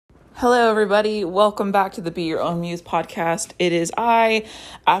Hello, everybody. Welcome back to the Be Your Own Muse podcast. It is I,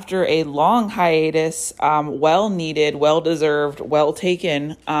 after a long hiatus, well needed, well deserved, well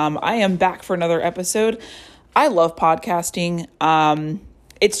taken. I am back for another episode. I love podcasting.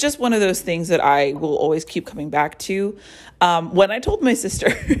 It's just one of those things that I will always keep coming back to. When I told my sister,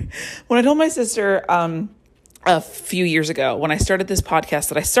 a few years ago, when I started this podcast,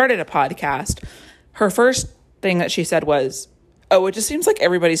 that I started a podcast, her first thing that she said was, "Oh, it just seems like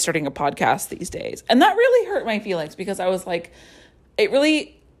everybody's starting a podcast these days." And that really hurt my feelings because I was like, it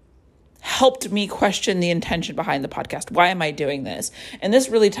really helped me question the intention behind the podcast. Why am I doing this? And this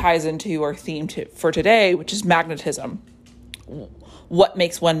really ties into our theme for today, which is magnetism. What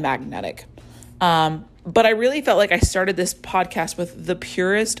makes one magnetic? But I really felt like I started this podcast with the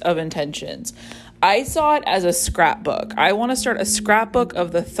purest of intentions. I saw it as a scrapbook. I want to start a scrapbook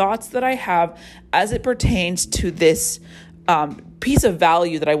of the thoughts that I have as it pertains to this piece of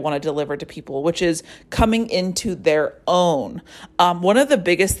value that I want to deliver to people, which is coming into their own. One of the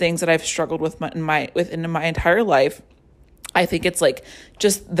biggest things that I've struggled with in my entire life, I think it's like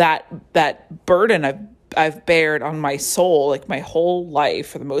just that burden I've bared on my soul, like my whole life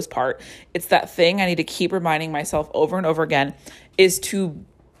for the most part. It's that thing I need to keep reminding myself over and over again, is to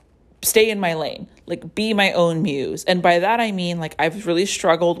stay in my lane, like be my own muse. And by that, I mean, like, I've really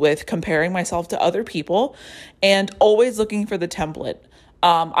struggled with comparing myself to other people and always looking for the template.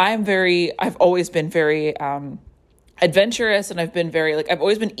 I've always been very, adventurous, and I've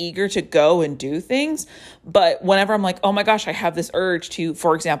always been eager to go and do things. But whenever I'm like, oh my gosh, I have this urge to,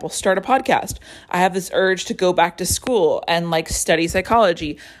 for example, start a podcast. I have this urge to go back to school and like study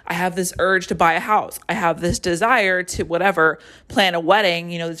psychology. I have this urge to buy a house. I have this desire to plan a wedding.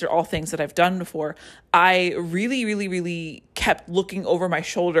 These are all things that I've done before. I really, really, really kept looking over my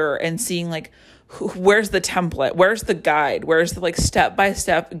shoulder and seeing like, where's the template? Where's the guide? Where's the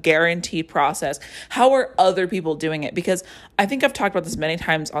step-by-step guaranteed process? How are other people doing it? Because I think I've talked about this many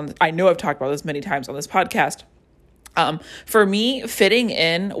times on this podcast. For me, fitting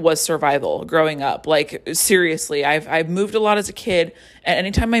in was survival growing up. Like, seriously, I've moved a lot as a kid, and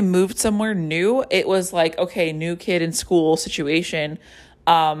anytime I moved somewhere new, it was like, okay, new kid in school situation.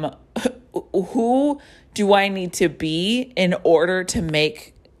 Who do I need to be in order to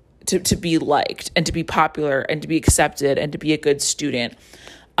to be liked and to be popular and to be accepted and to be a good student?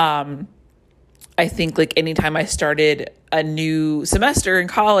 I think like anytime I started a new semester in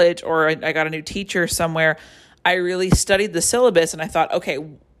college or I got a new teacher somewhere, I really studied the syllabus and I thought, okay,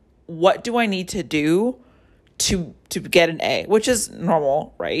 what do I need to do to get an A, which is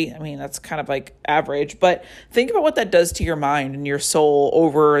normal, right? I mean, that's kind of like average, but think about what that does to your mind and your soul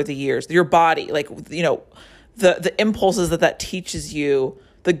over the years, your body, like, the impulses that teaches you,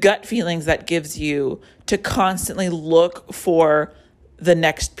 the gut feelings that gives you to constantly look for the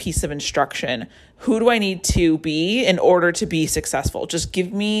next piece of instruction. Who do I need to be in order to be successful? Just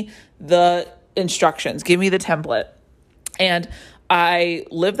give me the instructions, give me the template. And I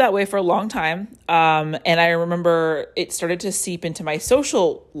lived that way for a long time. And I remember it started to seep into my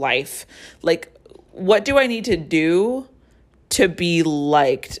social life. Like, what do I need to do to be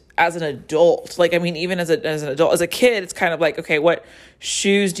liked as an adult? Like, I mean, even as an adult, as a kid, it's kind of like, okay, what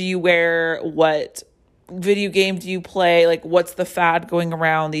shoes do you wear? What video game do you play? Like, what's the fad going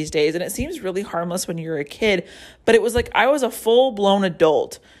around these days? And it seems really harmless when you're a kid, but it was like, I was a full blown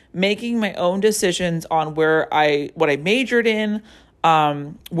adult making my own decisions on what I majored in,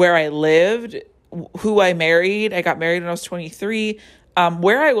 where I lived, who I married. I got married when I was 23.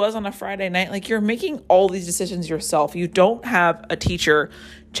 Where I was on a Friday night. Like, you're making all these decisions yourself. You don't have a teacher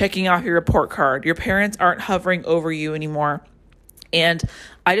checking off your report card. Your parents aren't hovering over you anymore. And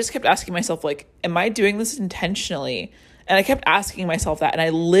I just kept asking myself, like, am I doing this intentionally? And I kept asking myself that. And I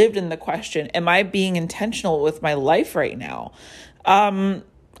lived in the question, am I being intentional with my life right now?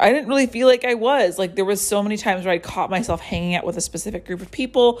 I didn't really feel like I was. Like, there was so many times where I caught myself hanging out with a specific group of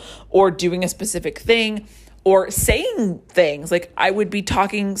people or doing a specific thing, or saying things. Like, I would be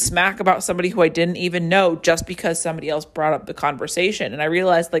talking smack about somebody who I didn't even know just because somebody else brought up the conversation. And I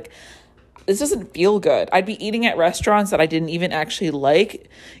realized, like, this doesn't feel good. I'd be eating at restaurants that I didn't even actually like.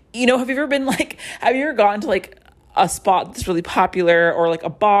 Have you ever gone to like a spot that's really popular, or like a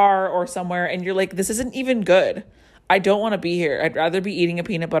bar or somewhere, and you're like, this isn't even good. I don't want to be here. I'd rather be eating a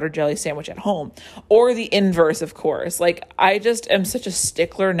peanut butter jelly sandwich at home. Or the inverse, of course. Like, I just am such a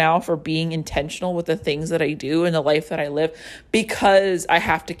stickler now for being intentional with the things that I do and the life that I live, because I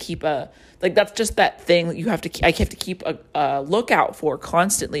have to keep that's just that thing that I have to keep a lookout for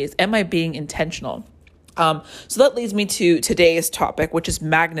constantly, is, am I being intentional? So that leads me to today's topic, which is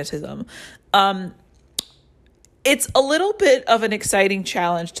magnetism. it's a little bit of an exciting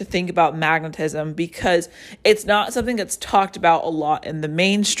challenge to think about magnetism because it's not something that's talked about a lot in the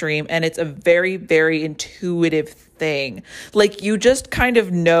mainstream, and it's a very, very intuitive thing. Like, you just kind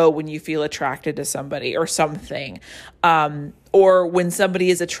of know when you feel attracted to somebody or something, or when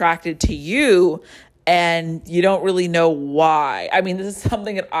somebody is attracted to you and you don't really know why. I mean, this is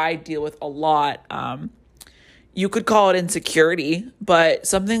something that I deal with a lot. You could call it insecurity, but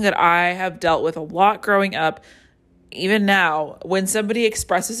something that I have dealt with a lot growing up. Even now, when somebody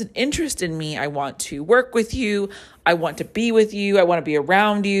expresses an interest in me, I want to work with you. I want to be with you. I want to be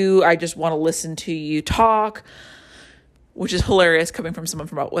around you. I just want to listen to you talk, which is hilarious coming from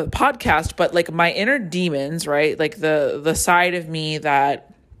someone with a podcast. But like, my inner demons, right? Like the side of me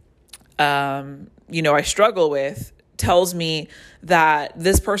that, I struggle with, tells me that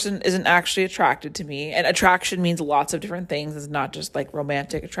this person isn't actually attracted to me. And attraction means lots of different things. It's not just like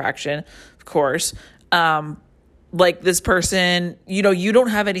romantic attraction, of course. Like, this person, you don't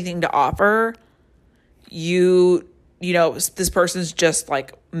have anything to offer. This person's just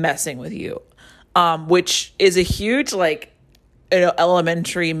like messing with you, which is a huge, like,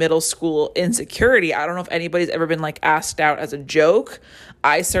 elementary, middle school insecurity. I don't know if anybody's ever been like asked out as a joke.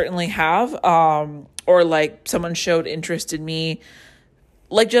 I certainly have. Or like someone showed interest in me,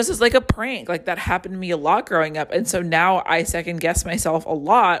 like just as like a prank. Like, that happened to me a lot growing up. And so now I second guess myself a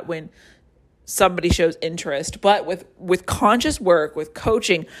lot when somebody shows interest. But with conscious work, with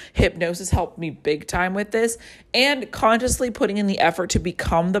coaching, hypnosis helped me big time with this, and consciously putting in the effort to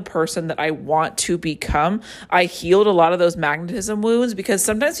become the person that I want to become, I healed a lot of those magnetism wounds, because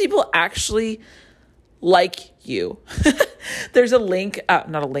sometimes people actually like you. There's a lyric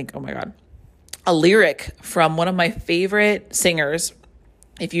from one of my favorite singers.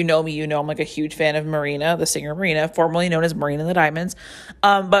 If you know me, you know I'm like a huge fan of Marina, the singer Marina, formerly known as Marina and the Diamonds.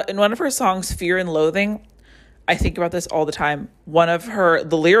 But in one of her songs, Fear and Loathing, I think about this all the time. The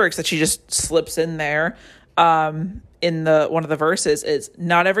lyrics that she just slips in there, in one of the verses is,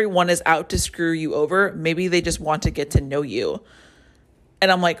 "Not everyone is out to screw you over. Maybe they just want to get to know you."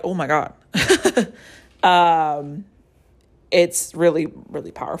 And I'm like, oh my God. It's really,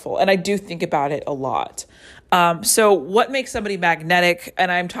 really powerful. And I do think about it a lot. So what makes somebody magnetic?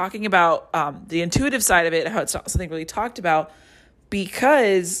 And I'm talking about the intuitive side of it, how it's not something really talked about,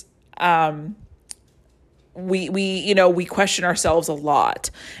 because we question ourselves a lot.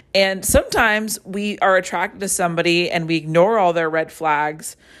 And sometimes we are attracted to somebody and we ignore all their red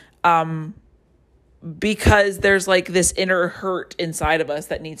flags, because there's like this inner hurt inside of us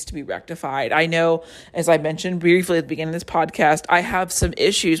that needs to be rectified. I know, as I mentioned briefly at the beginning of this podcast, I have some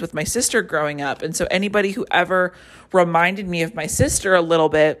issues with my sister growing up. And so anybody who ever reminded me of my sister a little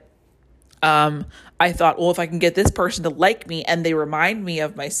bit, I thought, well, if I can get this person to like me and they remind me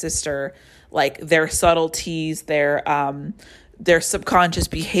of my sister, like their subtleties, their subconscious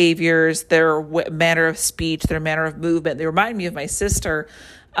behaviors, their manner of speech, their manner of movement, they remind me of my sister.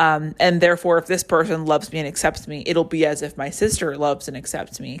 And therefore, if this person loves me and accepts me, it'll be as if my sister loves and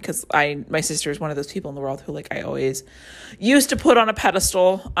accepts me, because my sister is one of those people in the world who, like, I always used to put on a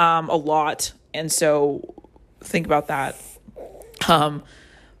pedestal a lot. And so think about that.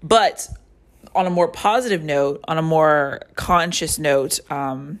 But on a more positive note, on a more conscious note,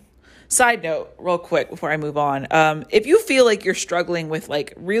 side note, real quick before I move on, if you feel like you're struggling with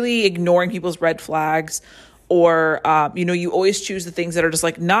like really ignoring people's red flags, or, you always choose the things that are just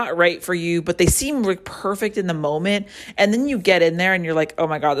like not right for you, but they seem like perfect in the moment. And then you get in there and you're like, oh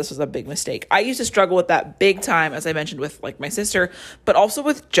my God, this was a big mistake. I used to struggle with that big time, as I mentioned, with like my sister, but also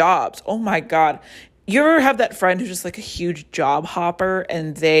with jobs. Oh my God. You ever have that friend who's just like a huge job hopper,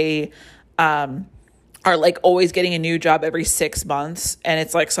 and they, are like always getting a new job every 6 months, and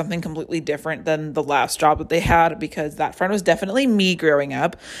it's like something completely different than the last job that they had? Because that friend was definitely me growing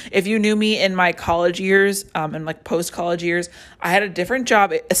up. If you knew me in my college years, and like post-college years, I had a different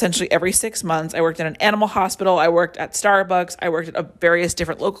job essentially every 6 months. I worked at an animal hospital. I worked at Starbucks. I worked at various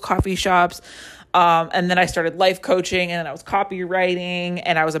different local coffee shops. And then I started life coaching, and I was copywriting,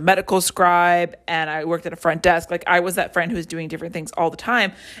 and I was a medical scribe, and I worked at a front desk. Like, I was that friend who was doing different things all the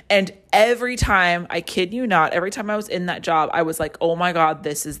time. And every time, I kid you not, every time I was in that job, I was like, oh my God,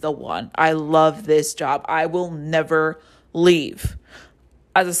 this is the one. I love this job. I will never leave.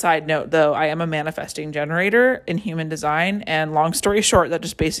 As a side note, though, I am a manifesting generator in human design. And long story short, that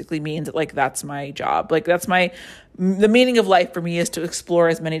just basically means that, like, that's my job. Like, the meaning of life for me is to explore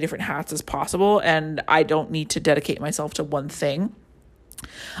as many different hats as possible. And I don't need to dedicate myself to one thing.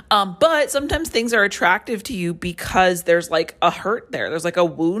 But sometimes things are attractive to you because there's like a hurt there. There's like a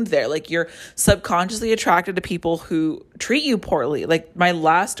wound there. Like, you're subconsciously attracted to people who treat you poorly. Like, my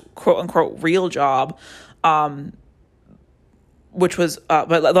last quote unquote real job, which was, but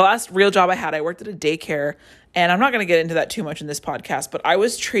the last real job I had, I worked at a daycare, and I'm not going to get into that too much in this podcast, but I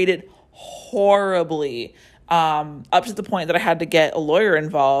was treated horribly, up to the point that I had to get a lawyer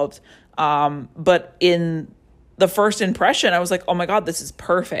involved. But in the first impression, I was like, oh my God, this is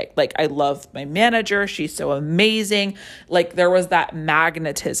perfect. Like, I love my manager. She's so amazing. Like, there was that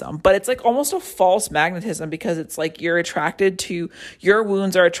magnetism, but it's like almost a false magnetism, because it's like your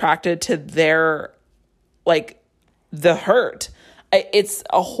wounds are attracted to their, like, the hurt. It's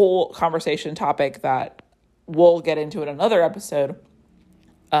a whole conversation topic that we'll get into in another episode.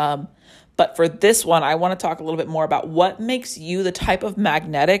 But for this one, I want to talk a little bit more about what makes you the type of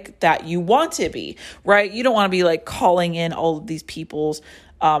magnetic that you want to be, right? You don't want to be like calling in all of these people's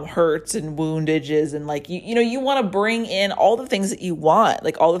hurts and woundages, and like, you want to bring in all the things that you want,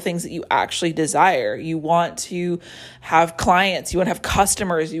 like all the things that you actually desire. You want to have clients, you want to have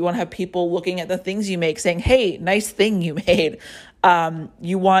customers, you want to have people looking at the things you make saying, hey, nice thing you made.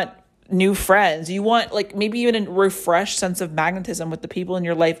 You want new friends. You want like maybe even a refreshed sense of magnetism with the people in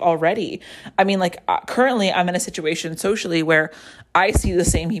your life already. I mean, like currently I'm in a situation socially where I see the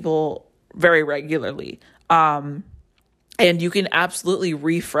same people very regularly. And you can absolutely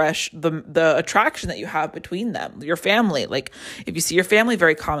refresh the attraction that you have between them, your family. Like if you see your family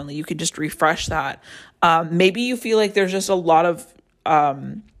very commonly, you can just refresh that. Maybe you feel like there's just a lot of,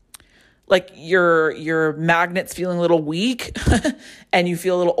 like your magnet's feeling a little weak and you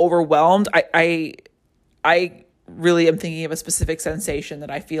feel a little overwhelmed. I really am thinking of a specific sensation that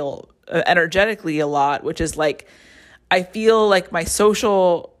I feel energetically a lot, which is like, I feel like my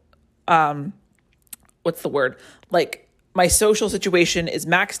social, what's the word? Like my social situation is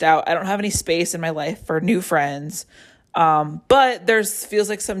maxed out. I don't have any space in my life for new friends. But feels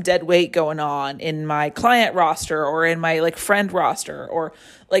like some dead weight going on in my client roster or in my like friend roster, or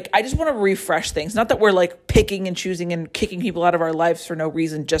like, I just want to refresh things. Not that we're like picking and choosing and kicking people out of our lives for no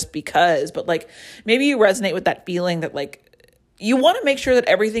reason, just because, but like maybe you resonate with that feeling that like you want to make sure that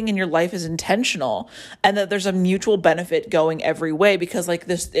everything in your life is intentional and that there's a mutual benefit going every way, because like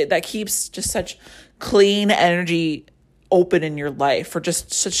that keeps just such clean energy open in your life for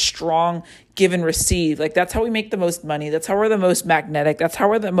just such strong give and receive. Like that's how we make the most money. That's how we're the most magnetic. That's how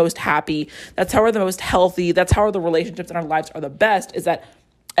we're the most happy. That's how we're the most healthy. That's how the relationships in our lives are the best, is that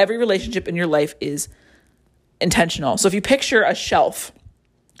every relationship in your life is intentional. So if you picture a shelf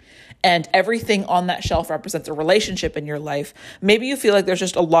and everything on that shelf represents a relationship in your life, maybe you feel like there's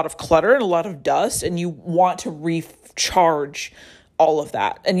just a lot of clutter and a lot of dust and you want to recharge all of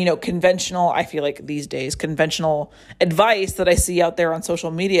that. And, conventional, I feel like these days, conventional advice that I see out there on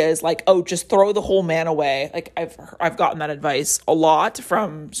social media is like, oh, just throw the whole man away. Like I've gotten that advice a lot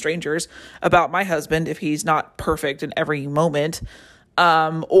from strangers about my husband if he's not perfect in every moment.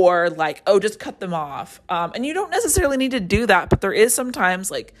 Or like, oh, just cut them off. And you don't necessarily need to do that, but there is sometimes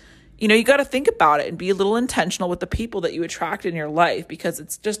like, you got to think about it and be a little intentional with the people that you attract in your life, because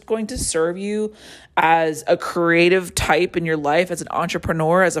it's just going to serve you as a creative type in your life, as an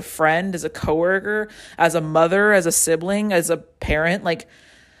entrepreneur, as a friend, as a coworker, as a mother, as a sibling, as a parent. Like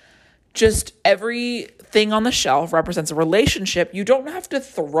just everything on the shelf represents a relationship. You don't have to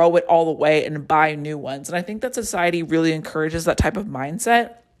throw it all away and buy new ones. And I think that society really encourages that type of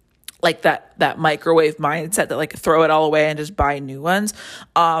mindset. Like that microwave mindset that like throw it all away and just buy new ones.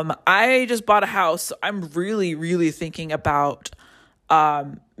 I just bought a house. So I'm really, really thinking about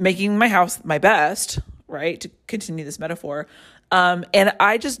making my house my best, right? To continue this metaphor. And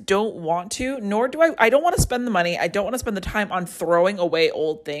I just don't want to, nor do I don't want to spend the money. I don't want to spend the time on throwing away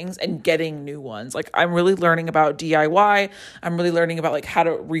old things and getting new ones. Like I'm really learning about DIY. I'm really learning about like how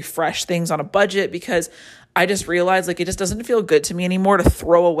to refresh things on a budget, because I just realized like it just doesn't feel good to me anymore to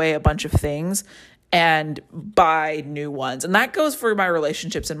throw away a bunch of things and buy new ones. And that goes for my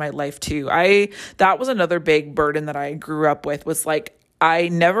relationships in my life too. That was another big burden that I grew up with, was like I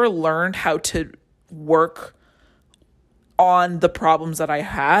never learned how to work on the problems that I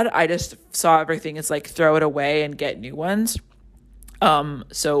had. I just saw everything as like throw it away and get new ones.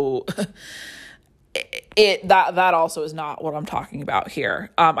 So that also is not what I'm talking about here.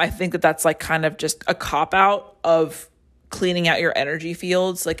 I think that that's like kind of just a cop out of cleaning out your energy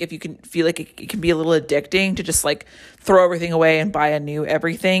fields. Like if you can feel like it can be a little addicting to just like throw everything away and buy a new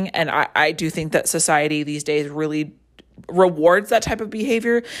everything. And I do think that society these days really rewards that type of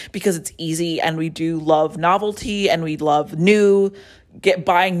behavior because it's easy, and we do love novelty and we love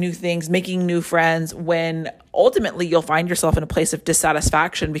buying new things, making new friends, when ultimately you'll find yourself in a place of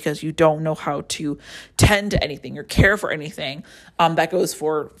dissatisfaction because you don't know how to tend to anything or care for anything. That goes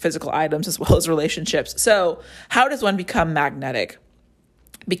for physical items as well as relationships. So how does one become magnetic?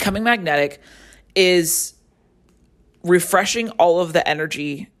 Becoming magnetic is refreshing all of the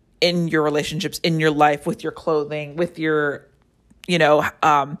energy in your relationships, in your life, with your clothing, with your,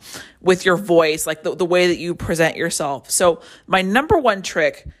 with your voice, like the way that you present yourself. So my number one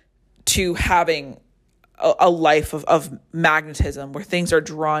trick to having a life of magnetism where things are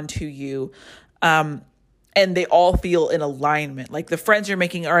drawn to you, and they all feel in alignment. Like the friends you're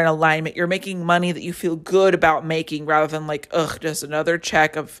making are in alignment. You're making money that you feel good about making rather than like, just another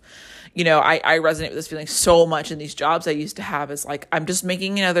check of, I resonate with this feeling so much in these jobs I used to have. Is like, I'm just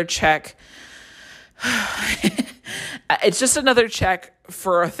making another check. It's just another check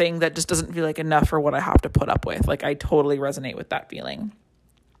for a thing that just doesn't feel like enough for what I have to put up with. Like I totally resonate with that feeling.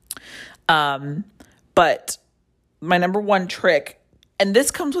 But my number one trick, and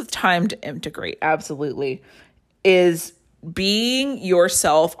this comes with time to integrate, absolutely, is being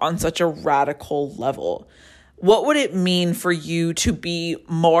yourself on such a radical level. What would it mean for you to be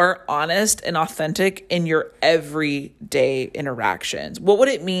more honest and authentic in your everyday interactions? What would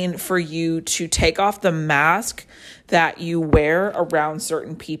it mean for you to take off the mask that you wear around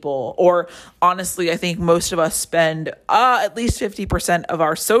certain people? Or honestly, I think most of us spend at least 50% of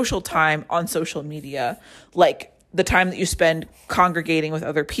our social time on social media. Like the time that you spend congregating with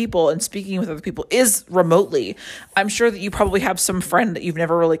other people and speaking with other people is remotely. I'm sure that you probably have some friend that you've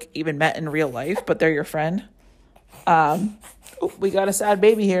never really even met in real life, but they're your friend. We got a sad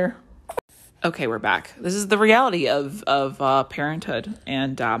baby here. Okay, we're back. This is the reality of parenthood.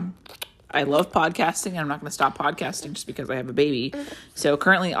 And I love podcasting. I'm not going to stop podcasting just because I have a baby. So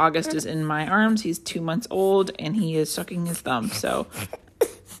currently August is in my arms. He's 2 months old and he is sucking his thumb. So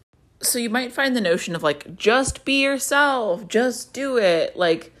you might find the notion of like, just be yourself, just do it,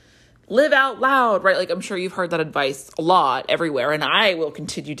 like live out loud, right? Like I'm sure you've heard that advice a lot everywhere, and I will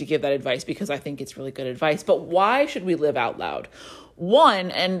continue to give that advice because I think it's really good advice. But why should we live out loud?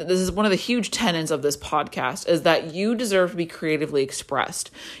 One, and this is one of the huge tenets of this podcast, is that you deserve to be creatively expressed.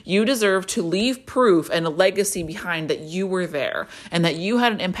 You deserve to leave proof and a legacy behind that you were there and that you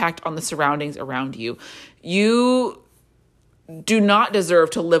had an impact on the surroundings around you. You do not deserve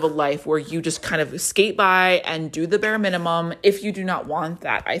to live a life where you just kind of skate by and do the bare minimum if you do not want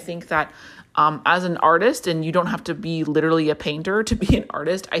that. I think that as an artist, and you don't have to be literally a painter to be an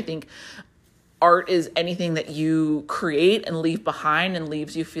artist, I think art is anything that you create and leave behind and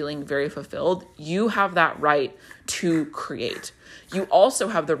leaves you feeling very fulfilled. You have that right to create. You also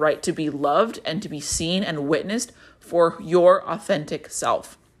have the right to be loved and to be seen and witnessed for your authentic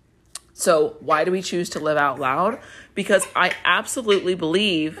self. So why do we choose to live out loud? Because I absolutely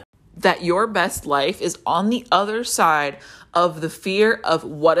believe that your best life is on the other side of the fear of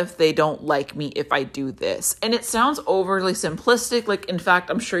what if they don't like me if I do this. And it sounds overly simplistic. Like, in fact,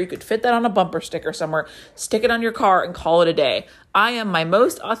 I'm sure you could fit that on a bumper sticker somewhere, stick it on your car and call it a day. I am my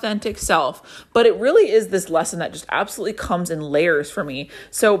most authentic self. But it really is this lesson that just absolutely comes in layers for me.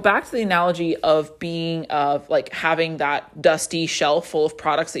 So back to the analogy of like having that dusty shelf full of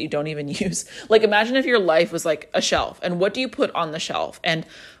products that you don't even use. Like imagine if your life was like a shelf, and what do you put on the shelf? And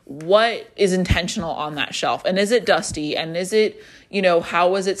what is intentional on that shelf? And is it dusty? And is it,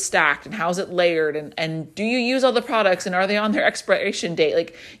 how is it stacked and how is it layered? And do you use all the products and are they on their expiration date?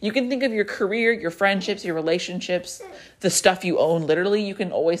 Like you can think of your career, your friendships, your relationships, the stuff you own, literally, you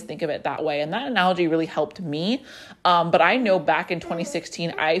can always think of it that way. And that analogy really helped me. But I know back in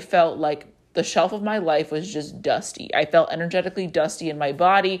 2016, I felt like the shelf of my life was just dusty. I felt energetically dusty in my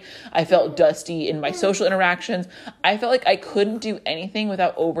body. I felt dusty in my social interactions. I felt like I couldn't do anything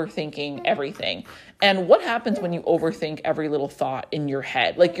without overthinking everything. And what happens when you overthink every little thought in your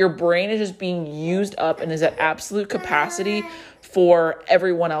head? Like your brain is just being used up and is at absolute capacity for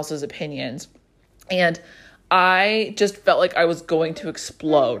everyone else's opinions. And I just felt like I was going to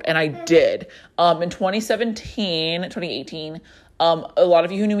explode. And I did. In 2018, a lot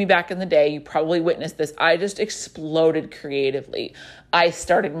of you who knew me back in the day, you probably witnessed this. I just exploded creatively. I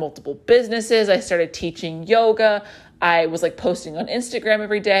started multiple businesses. I started teaching yoga. I was like posting on Instagram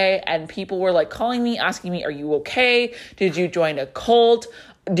every day, and people were like calling me, asking me, are you okay? Did you join a cult?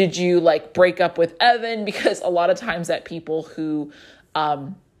 Did you like break up with Evan? Because a lot of times that people who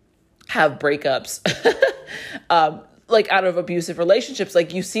have breakups, like out of abusive relationships,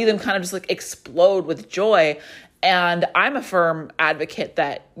 like you see them kind of just like explode with joy. And I'm a firm advocate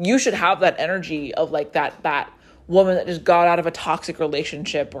that you should have that energy of like that woman that just got out of a toxic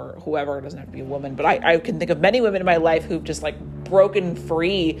relationship, or whoever, it doesn't have to be a woman, but I can think of many women in my life who've just like broken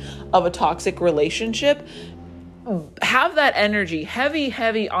free of a toxic relationship. Have that energy,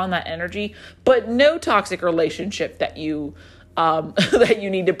 heavy on that energy, but no toxic relationship that you that you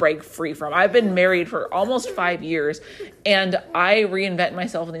need to break free from. I've been married for almost 5 years, and I reinvent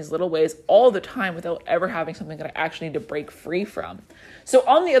myself in these little ways all the time without ever having something that I actually need to break free from. So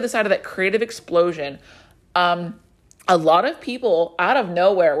on the other side of that creative explosion, a lot of people out of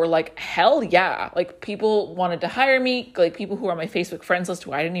nowhere were like, hell yeah. Like, people wanted to hire me, like people who are on my Facebook friends list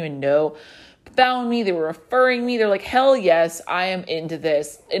who I didn't even know found me. They were referring me. They're like, hell yes, I am into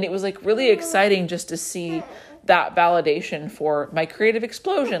this. And it was like really exciting just to see that validation for my creative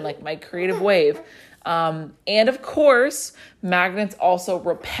explosion, like my creative wave. And of course, magnets also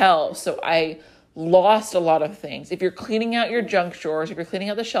repel. So I lost a lot of things. If you're cleaning out your junk drawers, if you're cleaning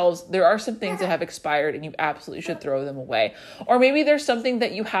out the shelves, there are some things that have expired and you absolutely should throw them away. Or maybe there's something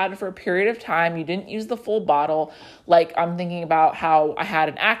that you had for a period of time, you didn't use the full bottle. Like, I'm thinking about how I had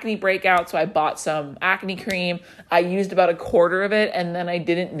an acne breakout, so I bought some acne cream. I used about a quarter of it and then I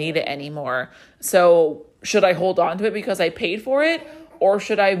didn't need it anymore. So should I hold on to it because I paid for it, or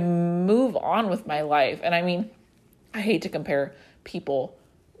should I move on with my life? And I mean, I hate to compare people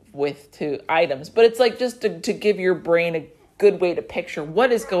to items, but it's like just to give your brain a good way to picture what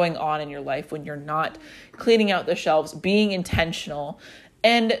is going on in your life when you're not cleaning out the shelves, being intentional.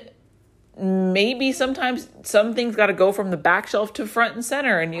 And maybe sometimes some things got to go from the back shelf to front and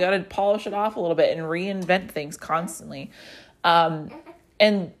center, and you got to polish it off a little bit and reinvent things constantly.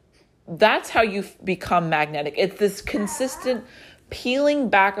 And that's how you become magnetic. It's this consistent peeling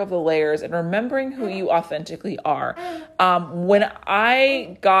back of the layers and remembering who you authentically are. When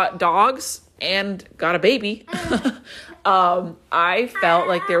I got dogs and got a baby, I felt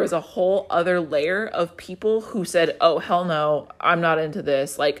like there was a whole other layer of people who said, oh, hell no, I'm not into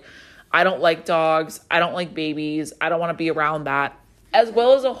this. Like, I don't like dogs. I don't like babies. I don't want to be around that. As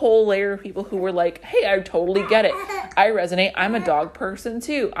well as a whole layer of people who were like, hey, I totally get it. I resonate. I'm a dog person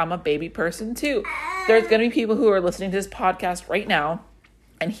too. I'm a baby person too. There's going to be people who are listening to this podcast right now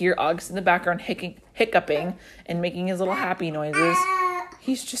and hear August in the background hiccuping and making his little happy noises.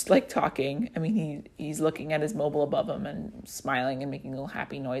 He's just like talking. I mean, he's looking at his mobile above him and smiling and making little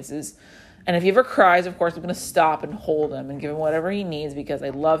happy noises. And if he ever cries, of course, I'm going to stop and hold him and give him whatever he needs because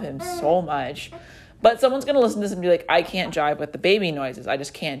I love him so much. But someone's going to listen to this and be like, I can't jive with the baby noises. I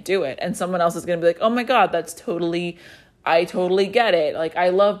just can't do it. And someone else is going to be like, oh my God, I totally get it. Like, I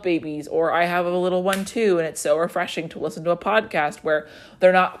love babies, or I have a little one too. And it's so refreshing to listen to a podcast where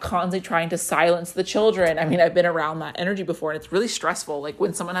they're not constantly trying to silence the children. I mean, I've been around that energy before, and it's really stressful. Like,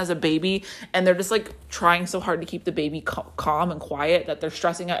 when someone has a baby and they're just like trying so hard to keep the baby calm and quiet that they're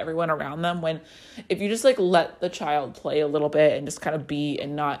stressing out everyone around them. When if you just like let the child play a little bit and just kind of be,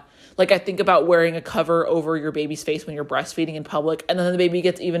 and not, like, I think about wearing a cover over your baby's face when you're breastfeeding in public, and then the baby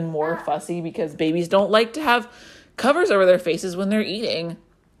gets even more fussy because babies don't like to have covers over their faces when they're eating.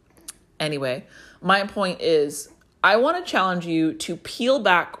 Anyway, my point is, I want to challenge you to peel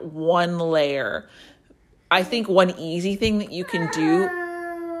back one layer. I think one easy thing that you can do,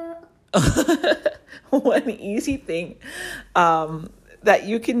 that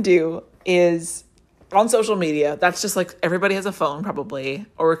you can do is on social media. That's just like, everybody has a phone probably,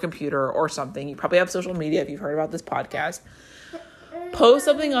 or a computer or something. You probably have social media if you've heard about this podcast. Post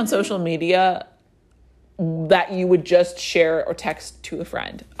something on social media that you would just share or text to a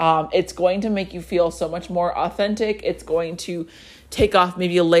friend. It's going to make you feel so much more authentic. It's going to take off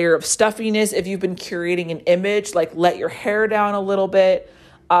maybe a layer of stuffiness. If you've been curating an image, like, let your hair down a little bit.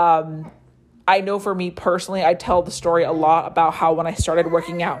 I know for me personally, I tell the story a lot about how when I started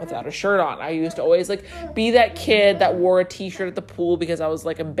working out without a shirt on, I used to always like be that kid that wore a t-shirt at the pool because I was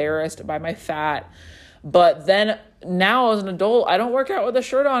like embarrassed by my fat. But then now as an adult, I don't work out with a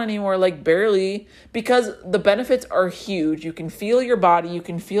shirt on anymore, like barely, because the benefits are huge. You can feel your body, you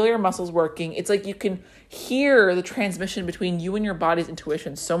can feel your muscles working. It's like you can hear the transmission between you and your body's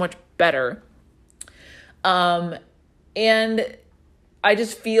intuition so much better. And I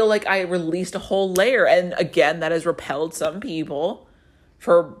just feel like I released a whole layer. And again, that has repelled some people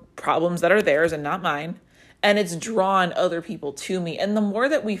for problems that are theirs and not mine. And it's drawn other people to me. And the more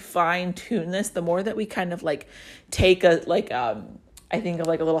that we fine tune this, the more that we kind of like take I think of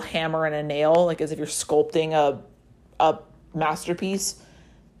like a little hammer and a nail, like as if you're sculpting a masterpiece.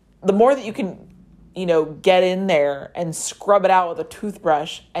 The more that you can, get in there and scrub it out with a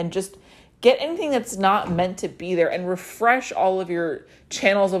toothbrush and just get anything that's not meant to be there and refresh all of your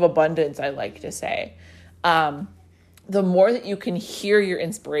channels of abundance, I like to say. The more that you can hear your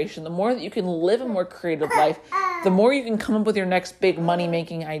inspiration, the more that you can live a more creative life, the more you can come up with your next big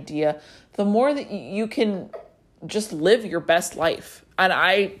money-making idea, the more that you can just live your best life. And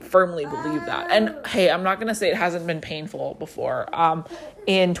I firmly believe that. And hey, I'm not going to say it hasn't been painful before.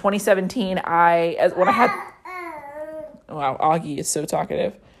 In 2017, Wow, Augie is so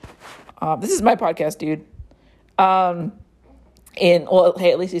talkative. This is my podcast, dude. Hey,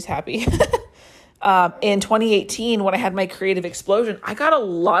 at least he's happy. In 2018, when I had my creative explosion, I got a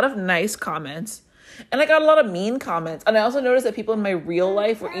lot of nice comments and I got a lot of mean comments. And I also noticed that people in my real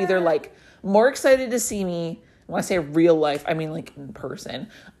life were either like more excited to see me. When I say real life, I mean like in person.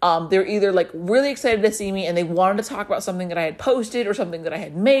 They're either like really excited to see me and they wanted to talk about something that I had posted or something that I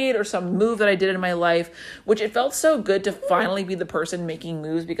had made or some move that I did in my life, which it felt so good to finally be the person making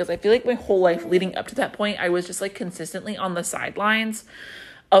moves, because I feel like my whole life leading up to that point, I was just like consistently on the sidelines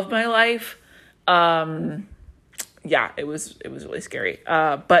of my life. Yeah, it was really scary.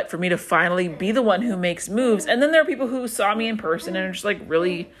 But for me to finally be the one who makes moves, and then there are people who saw me in person and are just like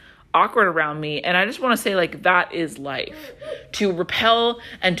really awkward around me. And I just want to say, like, that is life. To repel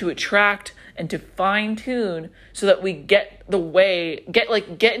and to attract and to fine tune so that we get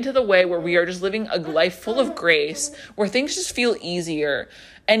into the way where we are just living a life full of grace, where things just feel easier.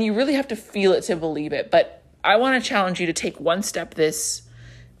 And you really have to feel it to believe it. But I want to challenge you to take one step this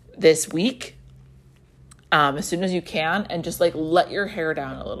week, as soon as you can, and just like let your hair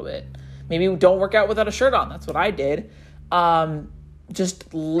down a little bit. Maybe don't work out without a shirt on. That's what I did.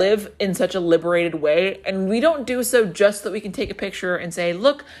 Just live in such a liberated way. And we don't do so just so that we can take a picture and say,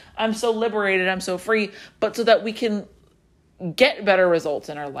 look, I'm so liberated, I'm so free, but so that we can get better results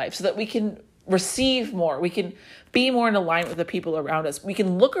in our life, so that we can receive more, we can be more in alignment with the people around us. We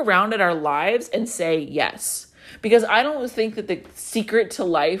can look around at our lives and say yes. Because I don't think that the secret to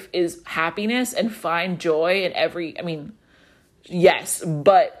life is happiness and find joy in yes,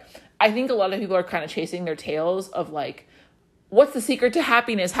 but I think a lot of people are kind of chasing their tails of like, what's the secret to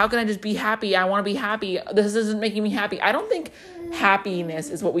happiness? How can I just be happy? I want to be happy. This isn't making me happy. I don't think happiness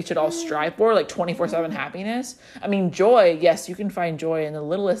is what we should all strive for, like 24/7 happiness. I mean, joy, yes, you can find joy in the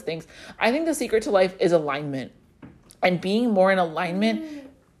littlest things. I think the secret to life is alignment. And being more in alignment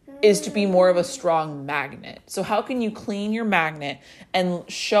is to be more of a strong magnet. So how can you clean your magnet and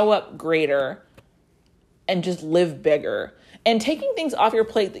show up greater and just live bigger? And taking things off your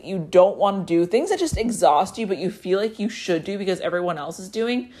plate that you don't want to do, things that just exhaust you, but you feel like you should do because everyone else is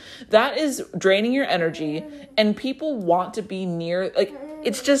doing, that is draining your energy. And people want to be near, like,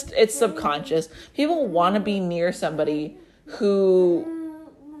 it's subconscious. People want to be near somebody who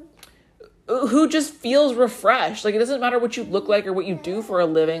just feels refreshed. Like, it doesn't matter what you look like or what you do for a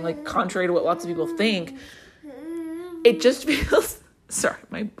living, like, contrary to what lots of people think. It just feels... Sorry,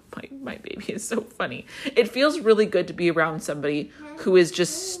 my baby is so funny. It feels really good to be around somebody who is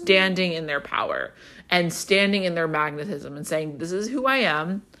just standing in their power and standing in their magnetism and saying, this is who I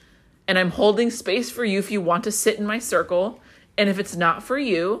am, and I'm holding space for you if you want to sit in my circle. And if it's not for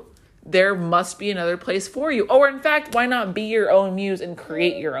you, there must be another place for you. Or in fact, why not be your own muse and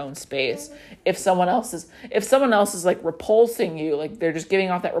create your own space? If someone else is like repulsing you, like they're just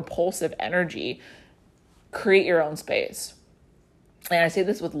giving off that repulsive energy, create your own space. And I say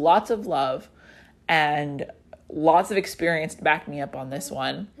this with lots of love and lots of experience to back me up on this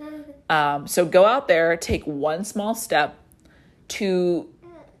one. So go out there, take one small step to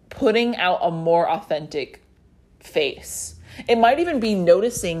putting out a more authentic face. It might even be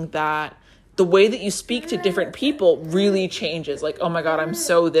noticing that the way that you speak to different people really changes. Like, oh my God, I'm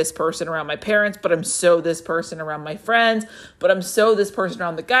so this person around my parents, but I'm so this person around my friends, but I'm so this person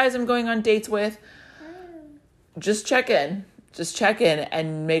around the guys I'm going on dates with. Just check in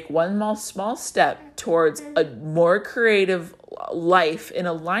and make one small step towards a more creative life in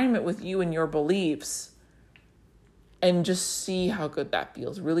alignment with you and your beliefs, and just see how good that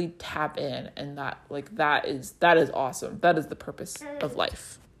feels. Really tap in, and that is awesome. That is the purpose of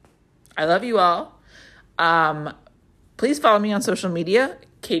life. I love you all. Please follow me on social media,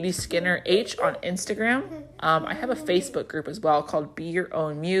 Katie Skinner H on Instagram. I have a Facebook group as well called Be Your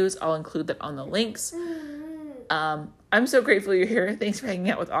Own Muse. I'll include that on the links. I'm so grateful you're here. Thanks for hanging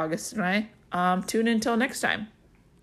out with August and I. Tune in until next time.